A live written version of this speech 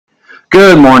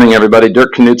Good morning, everybody.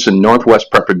 Dirk Knudsen,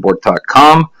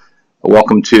 NorthwestPrepReport.com.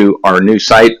 Welcome to our new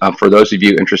site. For those of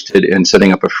you interested in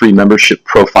setting up a free membership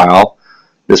profile,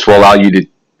 this will allow you to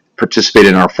participate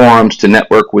in our forums, to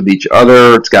network with each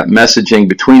other. It's got messaging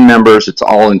between members. It's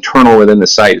all internal within the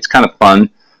site. It's kind of fun.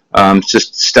 It's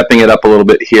just stepping it up a little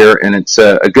bit here, and it's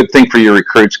a good thing for your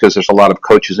recruits because there's a lot of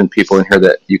coaches and people in here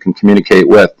that you can communicate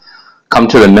with. Come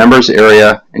to the members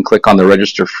area and click on the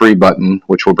register free button,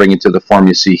 which will bring you to the form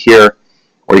you see here,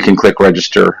 or you can click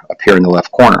register up here in the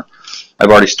left corner. I've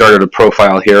already started a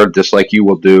profile here, just like you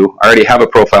will do. I already have a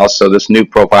profile, so this new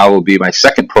profile will be my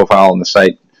second profile on the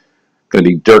site. It's going to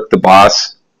be Dirk the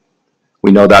Boss.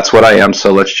 We know that's what I am,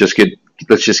 so let's just get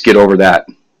over that.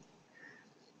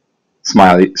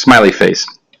 Smiley face.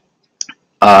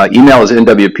 Email is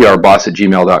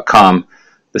nwprboss@gmail.com.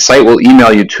 The site will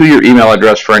email you to your email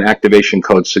address for an activation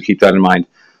code, so keep that in mind.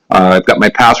 I've got my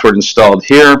password installed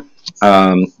here.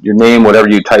 Your name, whatever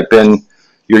you type in,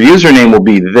 your username will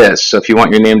be this. So if you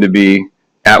want your name to be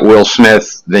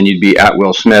 @WillSmith, then you'd be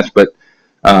 @WillSmith, but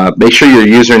make sure your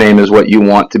username is what you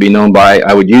want to be known by.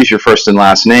 I would use your first and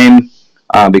last name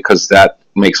because that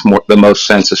makes the most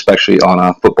sense, especially on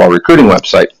a football recruiting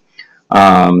website.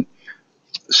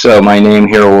 So my name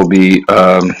here will be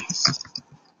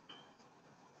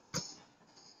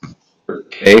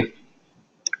okay.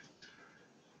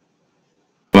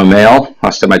 I'm a male,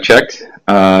 last time I checked.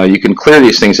 You can clear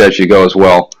these things as you go as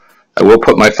well. I will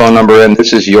put my phone number in.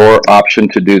 This is your option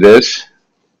to do this.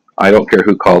 I don't care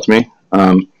who calls me.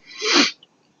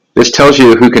 This tells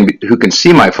you who can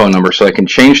see my phone number, so I can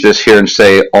change this here and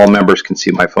say all members can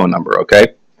see my phone number,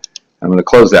 okay? I'm going to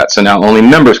close that. So now only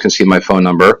members can see my phone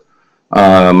number.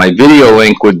 My video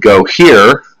link would go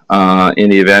here in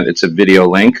the event it's a video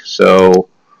link. So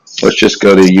let's just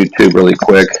go to YouTube really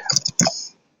quick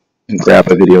and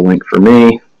grab a video link for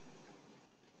me.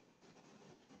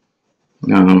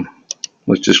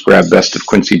 Let's just grab Best of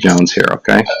Quincy Jones here,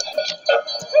 okay?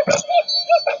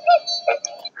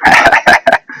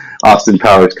 Austin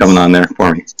Powers coming on there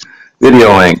for me.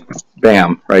 Video link,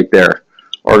 bam, right there.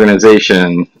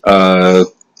 Organization,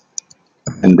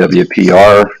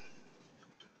 NWPR,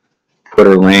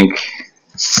 Twitter link.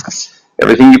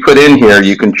 Everything you put in here,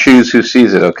 you can choose who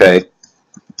sees it, okay?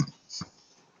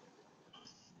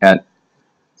 At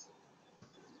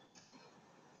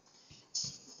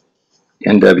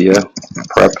NWPR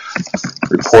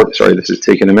report. Sorry, this is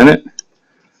taking a minute.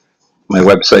 My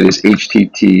website is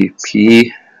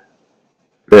http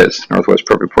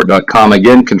NorthwestPrepReport.com.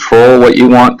 Again, control what you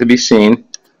want to be seen.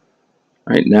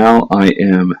 Right now, I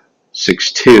am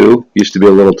 6'2", used to be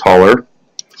a little taller.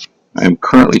 I am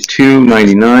currently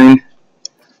 299.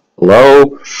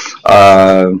 Hello.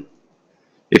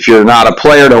 If you're not a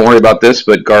player, don't worry about this,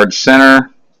 but guard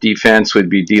center. Defense would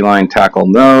be D-line, tackle,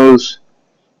 nose.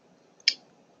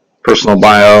 Personal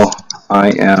bio, I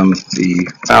am the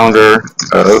founder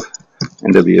of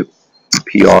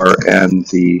NWPR and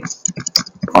the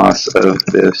boss of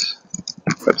this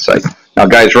website. Now,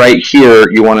 guys, right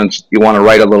here, you want to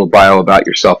write a little bio about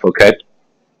yourself, okay?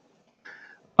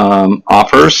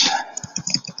 Offers,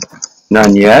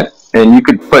 none yet, and you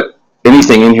could put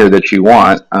anything in here that you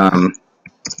want.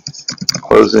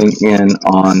 Closing in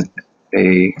on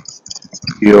a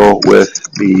deal with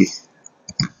the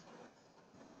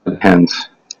Pens.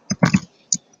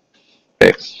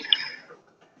 Okay.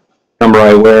 Number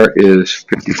I wear is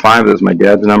 55. That's my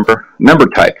dad's number. Member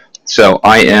type. So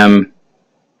I am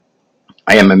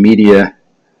a media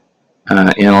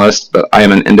analyst, but I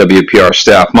am an NWPR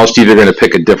staff. Most of you are going to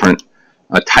pick a different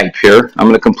type here. I'm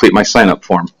going to complete my sign-up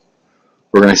form.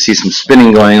 We're going to see some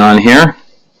spinning going on here.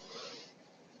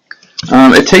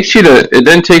 It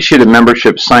then takes you to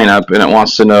membership sign-up, and it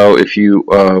wants to know if you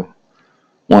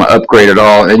want to upgrade at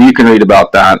all, and you can read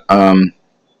about that.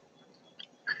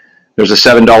 There's a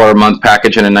 $7 a month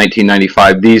package and a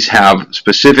 $19.95. These have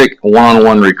specific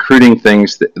one-on-one recruiting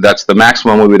things. That's the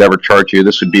maximum we would ever charge you.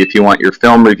 This would be if you want your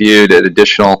film reviewed at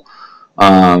additional,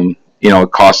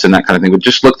 costs and that kind of thing. But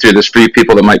just look through this for you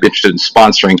people that might be interested in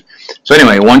sponsoring. So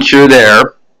anyway, once you're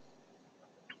there,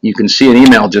 you can see an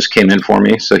email just came in for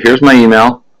me. So here's my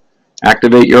email.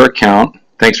 Activate your account.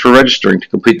 Thanks for registering. To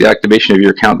complete the activation of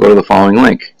your account, go to the following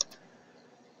link.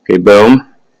 Okay, boom.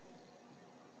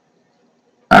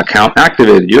 Account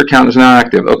activated. Your account is now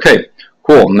active. Okay,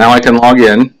 cool. Now I can log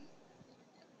in.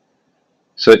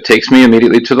 So it takes me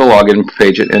immediately to the login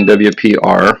page at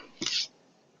NWPR.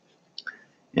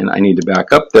 And I need to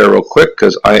back up there real quick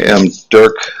because I am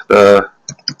Dirk the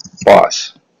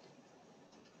Boss.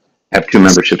 I have 2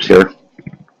 memberships here.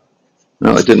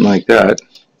 No, I didn't like that.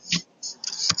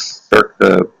 Dirk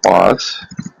the Boss.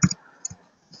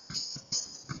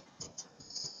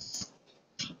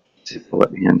 see if they'll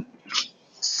let me in.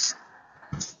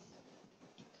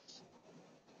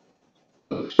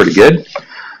 Looks pretty good.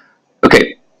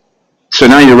 Okay, so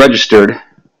now you're registered.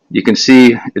 You can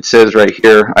see it says right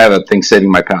here, I have a thing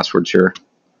saving my passwords here.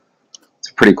 It's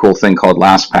a pretty cool thing called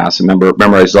LastPass. And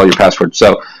memorizes all your passwords.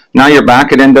 So now you're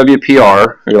back at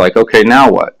NWPR. You're like, okay, now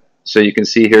what? So you can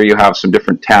see here you have some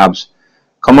different tabs.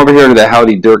 Come over here to the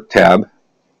Howdy Dirk tab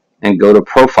and go to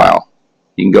Profile.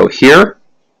 You can go here.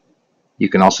 You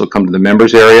can also come to the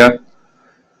Members area.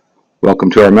 Welcome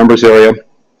to our Members area.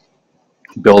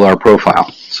 Build our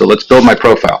profile. So let's build my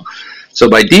profile. So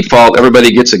by default,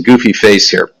 everybody gets a goofy face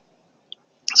here.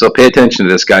 So pay attention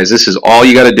to this, guys. This is all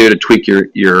you got to do to tweak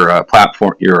your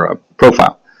platform, your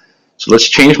profile. So let's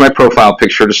change my profile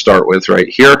picture to start with right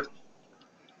here.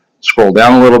 Scroll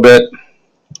down a little bit.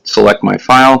 Select my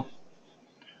file.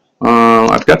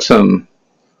 I've got some.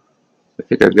 I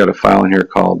think I've got a file in here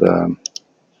called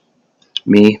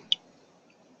me.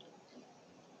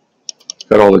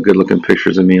 Got all the good-looking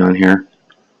pictures of me on here.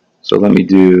 So let me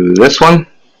do this one.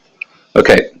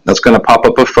 Okay, that's going to pop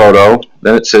up a photo.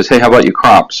 Then it says, hey, how about you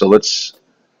crop? So let's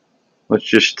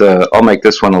just, I'll make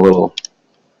this one a little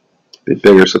bit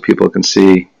bigger so people can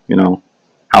see, you know,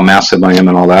 how massive I am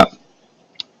and all that.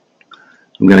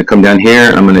 I'm going to come down here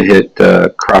and I'm going to hit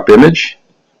crop image.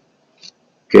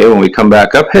 Okay, when we come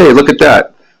back up, hey, look at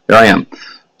that. There I am.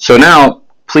 So now,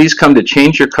 please come to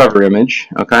change your cover image,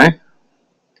 okay?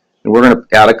 And we're going to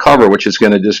add a cover, which is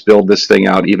going to just build this thing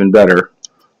out even better.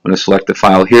 I'm going to select the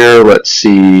file here. Let's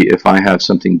see if I have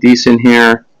something decent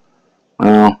here.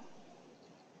 Well,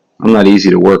 I'm not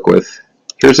easy to work with.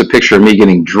 Here's a picture of me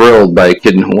getting drilled by a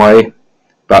kid in Hawaii.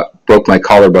 About broke my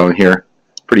collarbone here.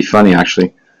 Pretty funny,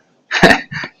 actually.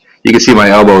 You can see my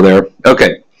elbow there.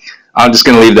 Okay, I'm just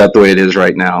going to leave that the way it is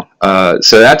right now.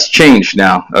 So that's changed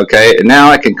now, okay? And now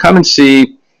I can come and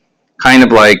see, kind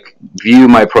of like, view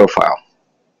my profile.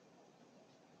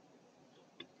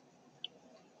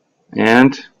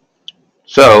 And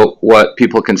so what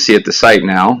people can see at the site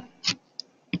now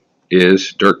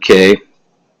is Dirk K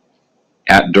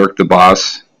at Dirk the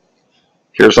Boss.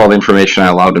 Here's all the information I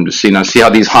allowed them to see. Now see how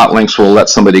these hot links will let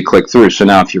somebody click through. So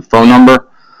now if your phone number,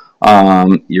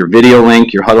 your video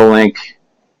link, your huddle link,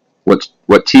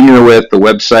 what team you're with, the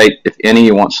website, if any,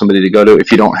 you want somebody to go to.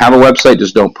 If you don't have a website,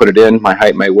 just don't put it in. My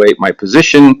height, my weight, my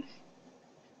position.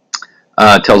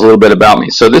 Tells a little bit about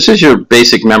me. So this is your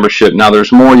basic membership. Now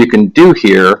there's more you can do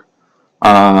here.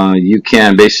 You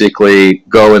can basically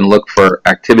go and look for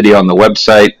activity on the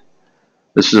website.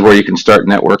 This is where you can start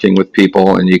networking with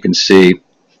people, and you can see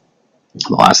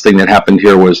the last thing that happened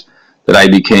here was that I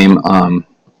became,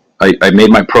 I made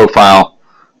my profile.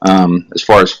 As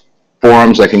far as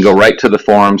forums, I can go right to the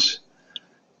forums,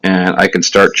 and I can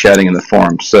start chatting in the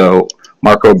forums. So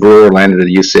Marco Brewer landed at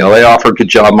the UCLA offer. Good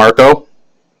job, Marco.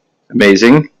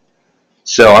 Amazing.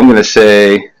 So I'm going to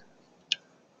say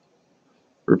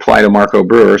reply to Marco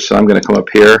Brewer. So I'm going to come up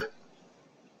here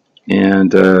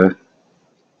and I'm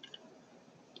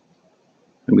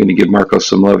going to give Marco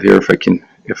some love here if I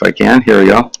can. Here we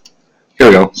go. Here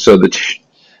we go. So the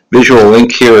visual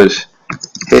link here is,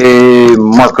 hey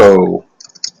Marco,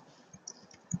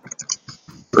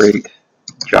 great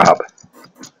job.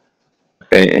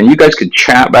 Okay, and you guys could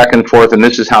chat back and forth, and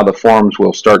this is how the forums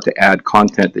will start to add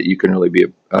content that you can really be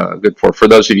good for. For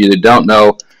those of you that don't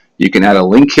know, you can add a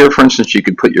link here. For instance, you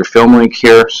could put your film link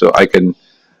here, so I can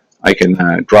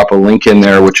drop a link in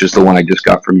there, which is the one I just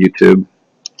got from YouTube.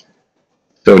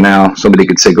 So now somebody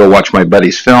could say, go watch my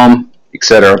buddy's film,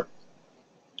 etc.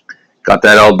 Got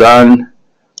that all done.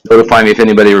 Notify me if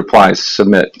anybody replies.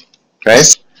 Submit. Okay.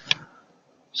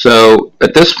 So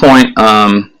at this point,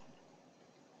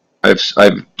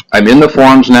 I'm in the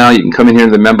forums now. You can come in here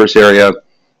to the members area.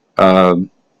 You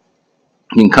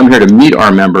can come here to meet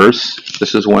our members.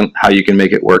 This is how you can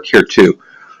make it work here too.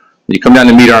 When you come down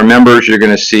to meet our members, you're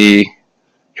going to see,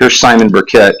 here's Simon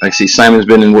Burkett. I see Simon's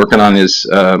been working on his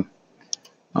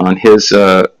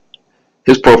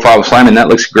profile. Simon, that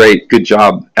looks great. Good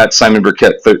job. At Simon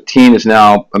Burkett 13 is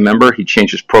now a member. He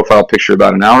changed his profile picture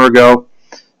about an hour ago.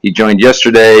 He joined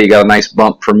yesterday. He got a nice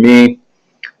bump from me.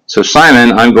 So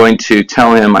Simon, I'm going to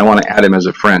tell him I want to add him as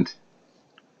a friend.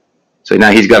 So now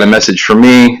he's got a message from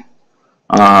me.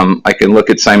 I can look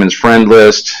at Simon's friend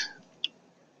list.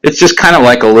 It's just kind of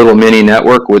like a little mini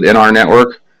network within our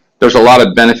network. There's a lot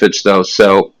of benefits though.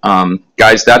 So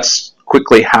guys, that's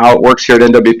quickly how it works here at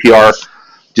NWPR.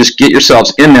 Just get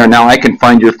yourselves in there. Now I can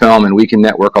find your film and we can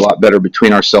network a lot better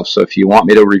between ourselves. So if you want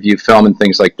me to review film and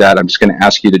things like that, I'm just going to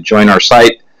ask you to join our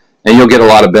site and you'll get a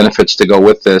lot of benefits to go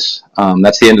with this.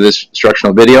 That's the end of this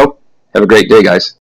instructional video. Have a great day, guys.